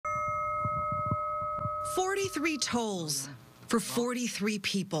43 tolls for 43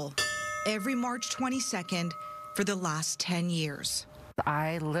 people every March 22nd for the last 10 years.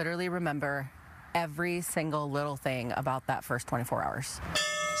 I literally remember every single little thing about that first 24 hours.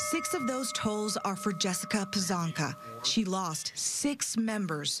 6 of those tolls are for Jessica Pszonka. She lost 6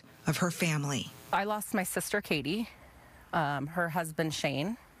 members of her family. I lost my sister, Katie, her husband,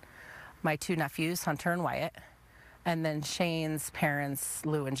 Shane, my 2 nephews, Hunter and Wyatt, and then Shane's parents,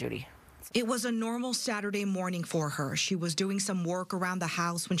 Lou and Judy. It was a normal Saturday morning for her. She was doing some work around the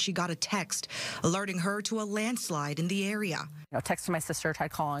house when she got a text alerting her to a landslide in the area. Texted my sister,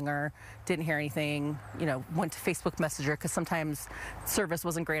 tried calling her, didn't hear anything, went to Facebook Messenger because sometimes service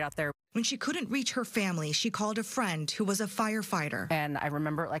wasn't great out there. When she couldn't reach her family, she called a friend who was a firefighter. And I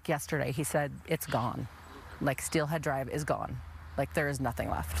remember it like yesterday, he said, it's gone. Like Steelhead Drive is gone. Like there is nothing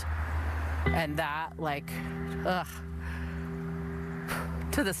left. And that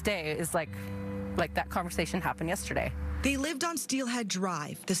to this day is like that conversation happened yesterday. They lived on Steelhead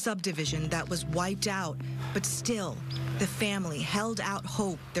Drive, the subdivision that was wiped out, but still, the family held out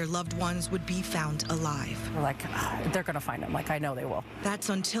hope their loved ones would be found alive. We're like, they're gonna find them, like I know they will. That's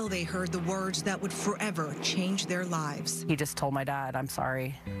until they heard the words that would forever change their lives. He just told my dad, I'm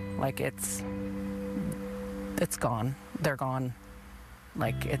sorry, like it's gone, they're gone.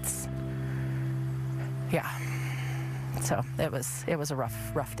 Like yeah. So it was a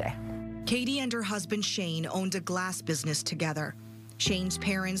rough day. Katie and her husband Shane owned a glass business together. Shane's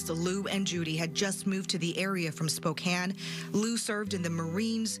parents, Lou and Judy, had just moved to the area from Spokane. Lou served in the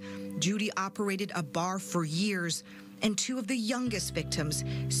Marines. Judy operated a bar for years. And 2 of the youngest victims,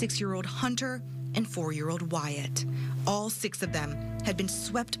 6-year-old Hunter and 4-year-old Wyatt. All 6 of them had been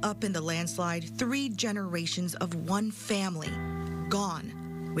swept up in the landslide. 3 generations of one family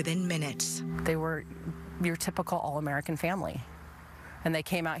gone within minutes. They were your typical all-American family. And they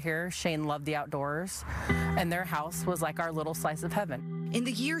came out here. Shane loved the outdoors, and their house was like our little slice of heaven. In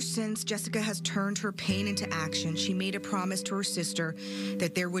the years since, Jessica has turned her pain into action. She made a promise to her sister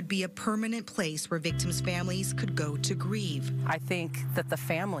that there would be a permanent place where victims' families could go to grieve. I think that the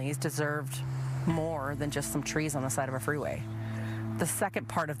families deserved more than just some trees on the side of a freeway. The second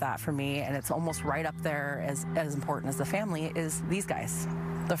part of that for me, and it's almost right up there as important as the family, is these guys,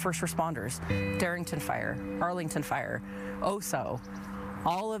 the first responders, Darrington Fire, Arlington Fire, OSO.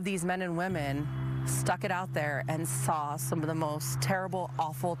 All of these men and women stuck it out there and saw some of the most terrible,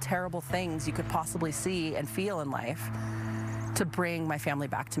 awful, terrible things you could possibly see and feel in life to bring my family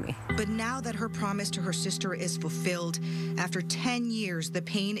back to me. But now that her promise to her sister is fulfilled, after 10 years, the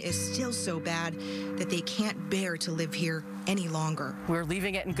pain is still so bad that they can't bear to live here any longer. We're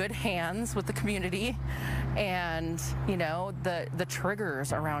leaving it in good hands with the community, and the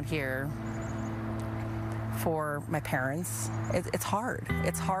triggers around here for my parents, it's hard.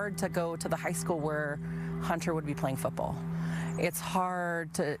 It's hard to go to the high school where Hunter would be playing football. It's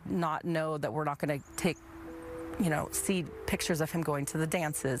hard to not know that we're not going to take see pictures of him going to the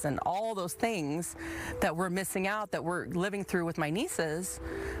dances and all those things that we're missing out, that we're living through with my nieces,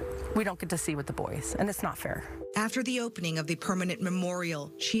 we don't get to see with the boys, and it's not fair. After the opening of the permanent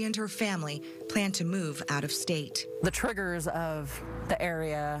memorial, she and her family plan to move out of state. The triggers of the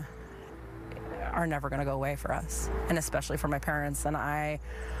area are never going to go away for us, and especially for my parents, and I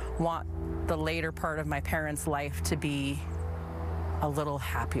want the later part of my parents' life to be a little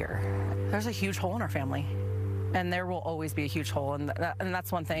happier. There's a huge hole in our family. And there will always be a huge hole, and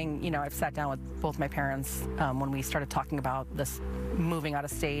that's one thing, I've sat down with both my parents when we started talking about this moving out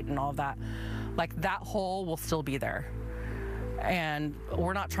of state and all of that. Like, that hole will still be there. And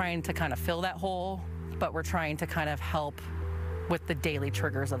we're not trying to kind of fill that hole, but we're trying to kind of help with the daily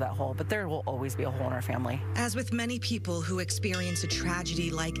triggers of that hole. But there will always be a hole in our family. As with many people who experience a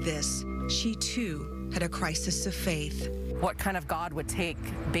tragedy like this, she too had a crisis of faith. What kind of God would take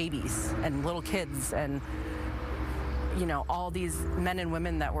babies and little kids and all these men and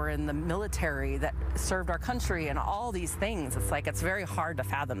women that were in the military that served our country and all these things? It's very hard to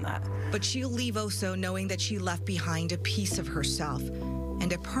fathom that. But she'll leave Oso knowing that she left behind a piece of herself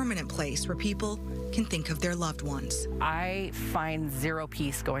and a permanent place where people can think of their loved ones. I find zero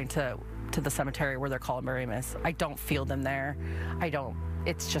peace going to the cemetery where they're called remembrance. I don't feel them there.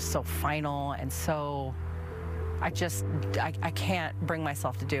 It's just so final, and so I can't bring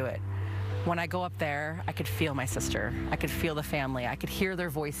myself to do it. When I go up there, I could feel my sister. I could feel the family. I could hear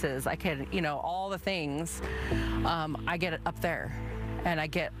their voices. I could, all the things. I get it up there, and I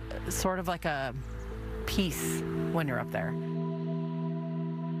get sort of like a peace when you're up there.